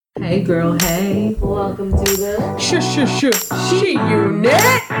Hey girl, hey. Welcome to the She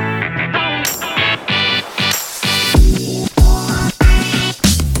unit.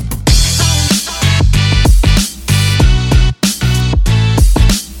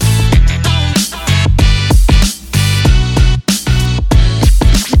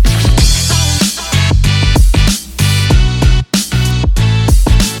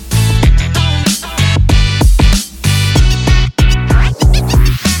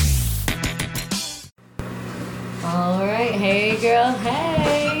 Alright, hey girl,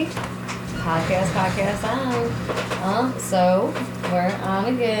 hey. Podcast on. So we're on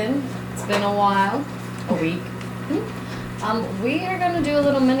again. It's been a while. A week. We are gonna do a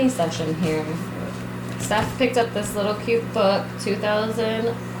little mini session here. Steph picked up this little cute book,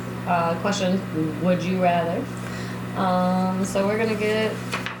 2000 questions, would you rather? So we're gonna get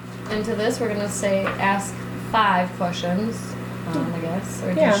into this. We're gonna ask 5 questions. I guess.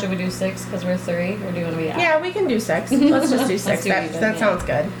 Or Yeah. should we do 6 because we're 3? Or do you want to be out? Yeah, we can do 6. Let's just do 6. Let's do that even, that yeah. sounds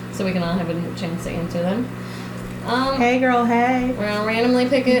good. So we can all have a chance to answer them. Hey girl, hey. We're going to randomly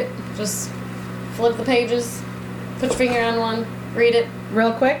pick it. Just flip the pages. Put your finger on one. Read it.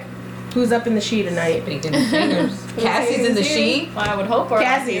 Real quick, who's up in the she tonight? Speaking of fingers. Cassie's in the sheet. Well, I would hope we're all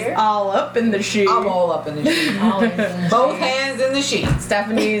Cassie's here. all up in the she. I'm all up in the sheet. Always in the Both sheet. hands in the sheet.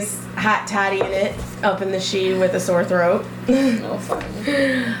 Stephanie's hot toddy in it, up in the she with a sore throat. No fun.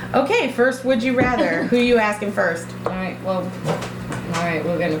 Okay, first, would you rather? Who you asking first? Alright,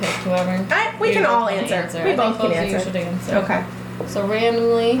 we're going to pick whoever. We You can both all wanna answer. We I both think can of you answer. should answer. Okay. So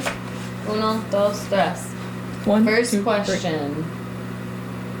randomly, uno, dos, tres. 1, First 2, 3. question.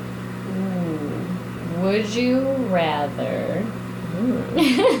 Would you rather?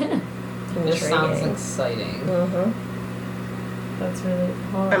 This sounds Intriguing. exciting. Mhm. That's really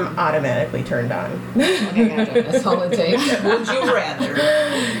hard. I'm automatically turned on. Okay, gotcha. That's all it takes. Would you rather?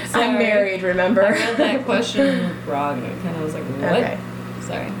 Sorry. I'm married, remember? I read that question wrong and it kind of was like, what? Okay.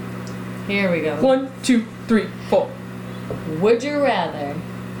 Sorry. Here we go. 1, 2, 3, 4. Would you rather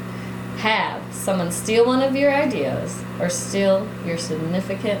have someone steal one of your ideas or steal your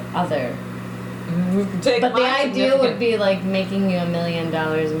significant other? Take But the my idea would significant- be like making you $1 million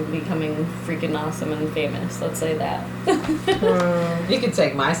and becoming freaking awesome and famous. Let's say that. You could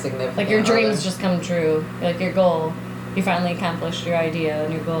take my significant Like your dreams other. just come true. Like your goal. You finally accomplished your idea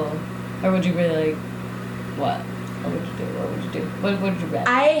and your goal. Or would you be like, what? What would you do? What would you do? What would you rather?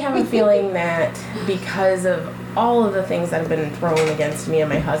 I have a feeling that because of all of the things that have been thrown against me and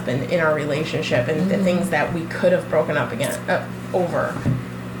my husband in our relationship and the things that we could have broken up over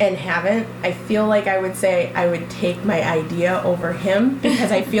and haven't, I feel like I would say I would take my idea over him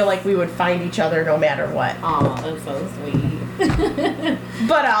because I feel like we would find each other no matter what. Aw, that's so sweet.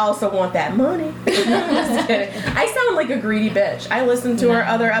 But I also want that money. Just kidding. I sound like a greedy bitch. I listen to our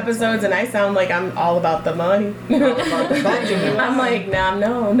other episodes and I sound like I'm all about the money. All about the Benjamin. I'm like,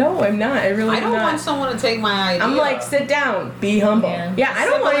 no, I'm not. I really I am don't not. want someone to take my idea. I'm like, sit down, be humble. Yeah. Yeah, I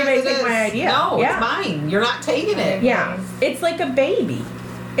don't Simple want as anybody to it take my is. idea. No, yeah. it's mine. You're not taking it. Yeah, it's like a baby.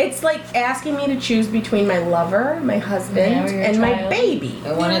 It's like asking me to choose between my lover, my husband, Yeah, or your and my child. baby.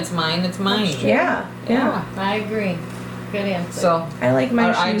 And when it's mine, it's mine. That's true. Yeah, yeah. I agree. Good answer. So, I like my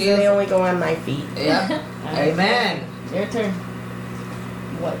Our shoes ideas- and they only go on my feet. yeah. Amen. Your turn.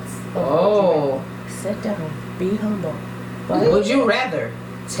 What's the Oh. Sit down, be humble. Would you rather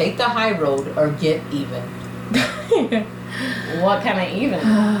take the high road or get even? What kind of even?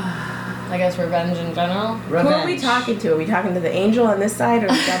 I guess revenge in general. Revenge. Who are we talking to? Are we talking to the angel on this side or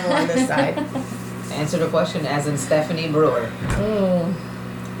the devil on this side? Answer the question as in Stephanie Brewer. Ooh.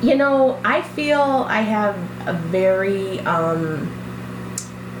 You know, I feel I have a very,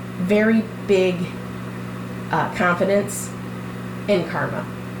 very big confidence in karma.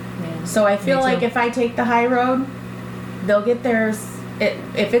 Yeah. So I feel Me too. like if I take the high road, they'll get theirs.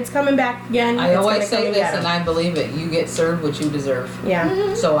 If it's coming back again, I it's always gonna come say and this get 'em. and I believe it. You get served what you deserve.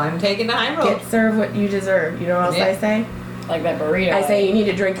 Yeah, So I'm taking the high road. get served what you deserve. You know what else Yeah. I say? Like that burrito. I say you need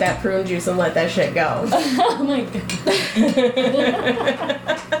to drink that prune juice and let that shit go. Oh my god.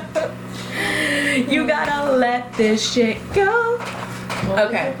 You gotta let this shit go. What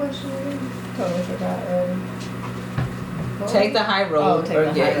Okay. was the question again? Totally forgot already. Take the high road take or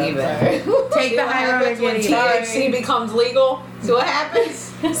the get high road, even. sorry. Take See the what high road or happens when get even. THC becomes legal? See what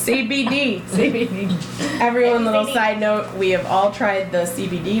happens? CBD. CBD. Everyone, little side note, we have all tried the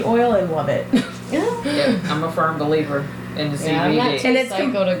CBD oil and love it. Yeah, I'm a firm believer in the Yeah, I'm not CBD. too And it's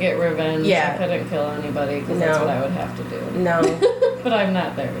psycho to get revenge. Yeah. I couldn't kill anybody because that's No. what I would have to do. No. But I'm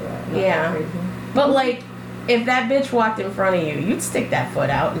not there yet. I'm not Yeah. that crazy. But like, if that bitch walked in front of you, you'd stick that foot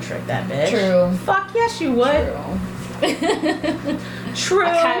out and trick that bitch. True. Fuck yes, you would. True. True.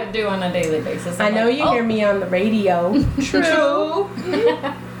 I kind of do on a daily basis. I I'm know like, you hear me on the radio. True.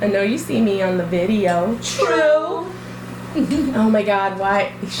 I know you see me on the video. True. Oh my God,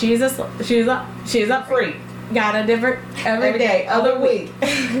 why? She's up Free. Got a different every day, other week.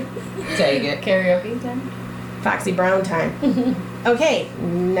 Take it. Karaoke time. Foxy Brown time. Okay,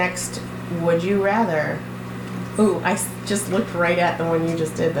 next, would you rather? Ooh, just looked right at the one you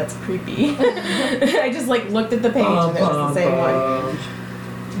just did. That's creepy. I just like looked at the page and it was the same one.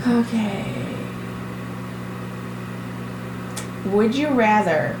 Okay. Would you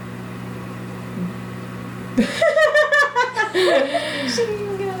rather? She didn't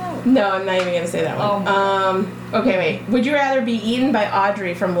even get it out. No, I'm not even gonna say that one. Oh. Okay, wait. Would you rather be eaten by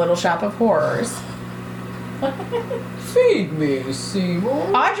Audrey from Little Shop of Horrors? Feed me,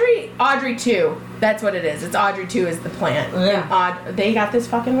 Seymour. Audrey 2. That's what it is. It's Audrey 2 is the plant. Yeah. And they got this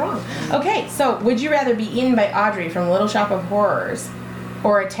fucking wrong. Okay, so would you rather be eaten by Audrey from Little Shop of Horrors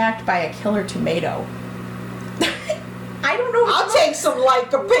or attacked by a killer tomato? I don't know. I'll take some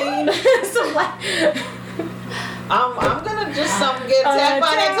lycopene. Some I'm gonna just get attacked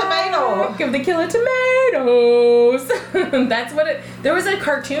by that tomato. Give the killer tomatoes. That's what it. There was a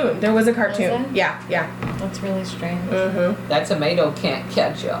cartoon. Was it? Yeah. That's really strange. Mm-hmm. That tomato can't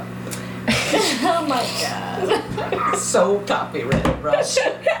catch up. Oh my god. So copyrighted, Rush.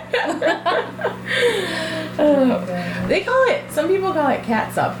 They call it. Some people call it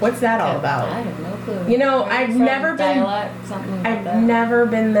catsup. What's that all I about? have no clue. You know, Where I've you from? never been. Dialect, something like I've that. never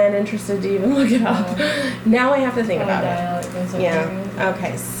been that interested to even look it up. Now I have to think about it. Dialect goes over Yeah. here.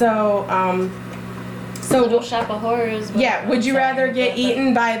 Okay. So Little Shop of Horrors. yeah. Would you rather get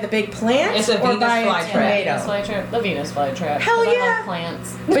eaten by the big plant It's a or Venus by a flytrap. tomato? Venus flytrap. The Venus flytrap. Hell 'cause I yeah. love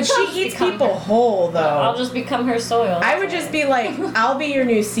plants. But she I'll eats become people her. whole though. I'll just become her soil. I would just be like, I'll be your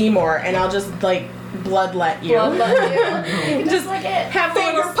new Seymour, and I'll just like bloodlet you. just Just like it. have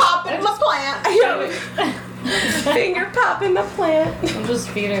Finger little popping the plant. finger pop in the plant. I'll just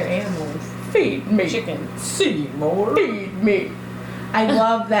feed her animals. Feed me. Chicken. Seymour. Feed me. I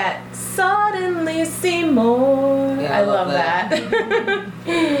love that. Suddenly Seymour. Yeah, I love that.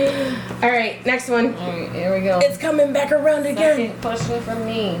 All right, next one. Alright, here we go. It's coming back around again. Second question from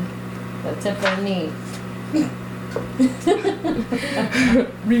me. The tip of the knee.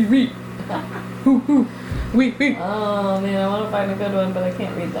 Re. Hoo hoo. Wee. Oh man, I want to find a good one, but I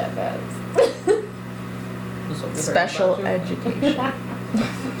can't read that fast. Special education.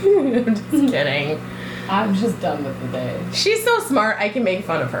 I'm just kidding. I'm just done with the day. She's so smart, I can make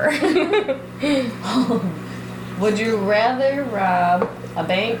fun of her. Would you rather rob a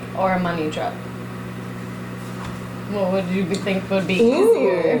bank or a money truck? What would you think would be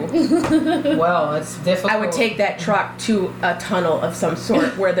easier? Well, it's difficult. I would take that truck to a tunnel of some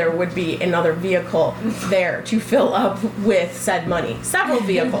sort where there would be another vehicle there to fill up with said money. Several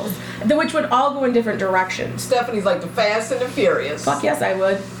vehicles, which would all go in different directions. Stephanie's like the Fast and the Furious. Fuck yes, I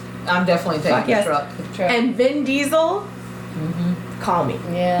would. I'm definitely taking Fuck the yes. truck. And Vin Diesel, call me.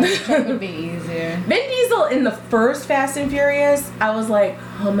 Yeah, the truck would be easier. Vin Diesel in the first Fast and Furious, I was like,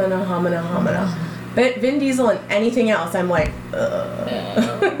 humana. But Vin Diesel and anything else, I'm like, ugh.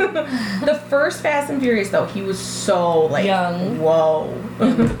 The first Fast and Furious, though, he was so, like, Young. whoa.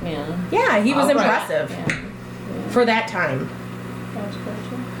 Yeah. Yeah, he was All right. impressive for that time.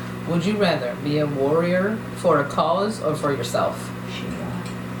 Would you rather be a warrior for a cause or for yourself?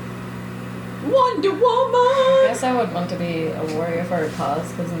 Wonder I Woman! guess I would want to be a warrior for a cause,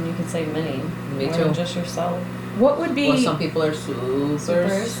 because then you could save many. Me more too. than just yourself. What would be... Well, some people are super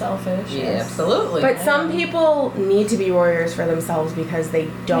selfish. Yeah, yes. absolutely. But some people need to be warriors for themselves because they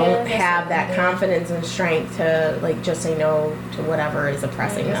don't Yeah, I guess have they that do. confidence and strength to, like, just say no to whatever is I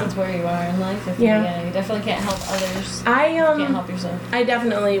oppressing guess them. it's where you are in life. If Yeah. you definitely can't help others. I You can't help yourself. I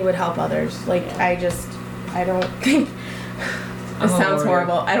definitely would help others. Like Yeah. I don't think I'm this a sounds warrior.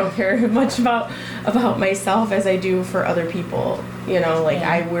 horrible. I don't care much about myself as I do for other people. You know, like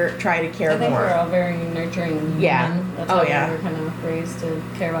Yeah. I try to care I think more. we're all very nurturing. Yeah. human. That's Oh, how yeah. we were kind of raised to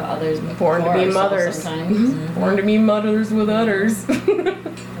care about others. Born to before be ourselves mothers. Sometimes. Born to be mothers with udders.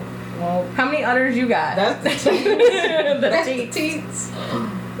 Well, How many udders you got? That's the teats. The That's the teats. teats.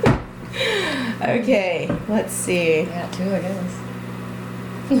 Okay, let's see. I got two, I guess.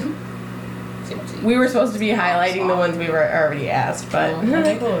 We were supposed to be highlighting the ones we were already asked, but Well, I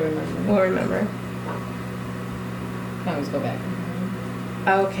think we'll remember. we'll remember. Can always go back.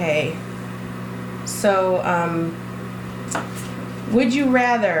 Okay. So, would you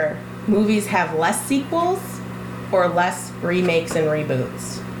rather movies have less sequels or less remakes and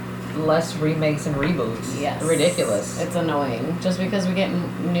reboots? Less remakes and reboots. Yes. Ridiculous. It's annoying. Just because we get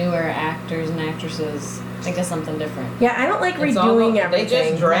newer actors and actresses Think of something different. Yeah, I don't like It's redoing almost- they just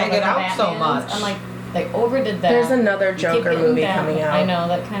everything. drag it Like the out so Batmans, much. I'm like, they overdid that. There's another Keep Joker getting movie down. coming out. I know,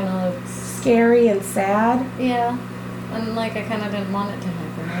 that kind of looks... Scary and sad. Yeah. And like, I kind of didn't want it to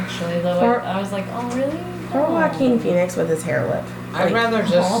happen, actually. Though For- I was like, oh, really? Or Oh. Joaquin Phoenix with his hair lip. I'd rather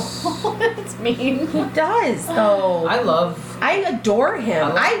just. Oh, that's mean. He does, though. I I adore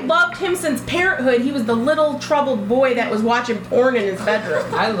him. I loved him since Parenthood. He was the little troubled boy that was watching porn in his bedroom.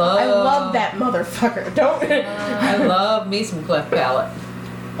 I love that motherfucker. Don't. I love me some Cleft Palate.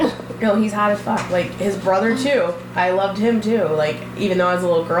 No, he's hot as fuck. Like his brother too. I loved him too. Like even though I was a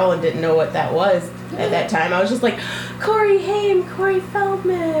little girl and didn't know what that was at that time, I was just like Corey Haim, Corey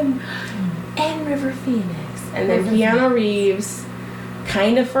Feldman, and River Phoenix, and then Keanu Reeves.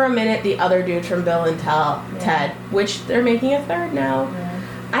 Kind of for a minute, the other dude from Bill and Ted, which they're making a third now. Yeah.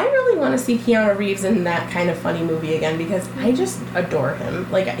 I really want to see Keanu Reeves in that kind of funny movie again because I just adore him.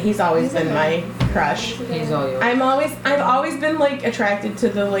 Like he's always been my crush. He's all yours. I've always been like attracted to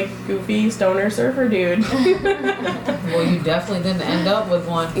the like goofy stoner surfer dude. Well, you definitely didn't end up with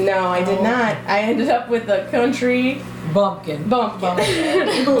one. No, I did not. I ended up with a country Bumpkin. bumpkin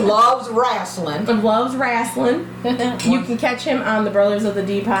Who loves wrestling. who loves wrestling. You can catch him on the Brothers of the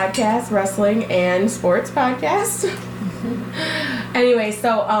D podcast, wrestling and sports podcast. Anyway,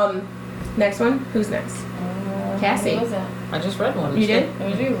 so next one. Who's next? Cassie. What was that? I just read one. You did? It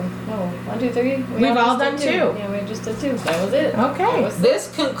was you. No. 1, 2, 3. We've all just done did 2. Yeah, we just did 2. That was it. Okay. That was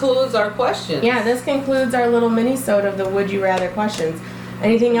This concludes our questions. Yeah, this concludes our little mini-sode of the Would You Rather questions.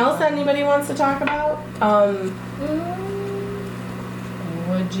 Anything else that anybody wants to talk about?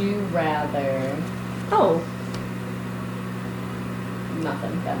 Would you rather? Oh.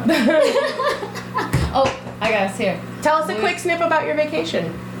 Nothing. Got nothing. Oh, I got us here. Tell us a quick snip about your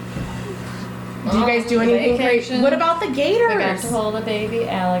vacation. Did you guys do anything crazy? Vacation. What about the I got gators? to hold a baby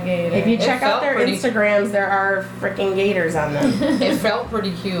alligator. If you It check out felt their pretty- Instagrams, there are freaking gators on them. It felt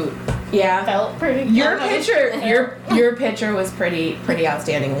pretty cute. Yeah. felt pretty Your good. picture, your picture was pretty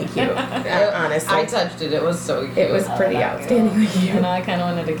outstandingly cute. Honestly, I touched it. It was so cute. it was Oh, pretty that outstandingly girl. cute. And I kind of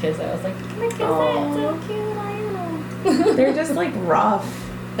wanted to kiss it. I was like, can I kiss Aw. it? It's so cute. I know. They're just like rough.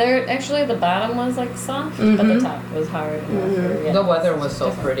 They're actually the bottom was like soft, but the Mhm. top was hard. And Mhm. yeah, The weather was so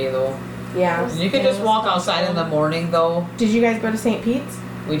different. pretty though. Yeah. You could just walk outside in the morning though. Did you guys go to St. Pete's?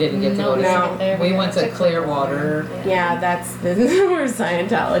 We didn't get to go to no. St. There We went to took Clearwater. Yeah, that's where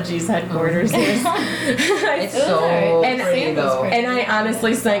Scientology's headquarters is. It's It was so alright. And pretty Sand was though. pretty. And I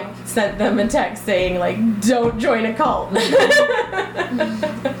honestly sent them a text saying like, "Don't join a cult."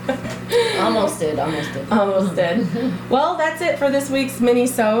 Almost did. Almost did. Almost did. Well, that's it for this week's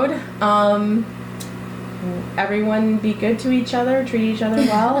mini-sode. Everyone be good to each other, treat each other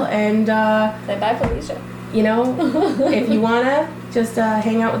well, and Say bye, Felicia. you know, if you wanna just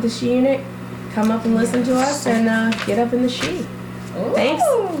hang out with the She Unit, come up and listen to us and get up in the She. Ooh. Thanks.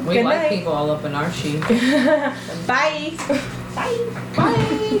 We Good like night. people all up in our sheet. Bye. Bye.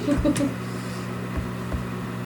 Bye.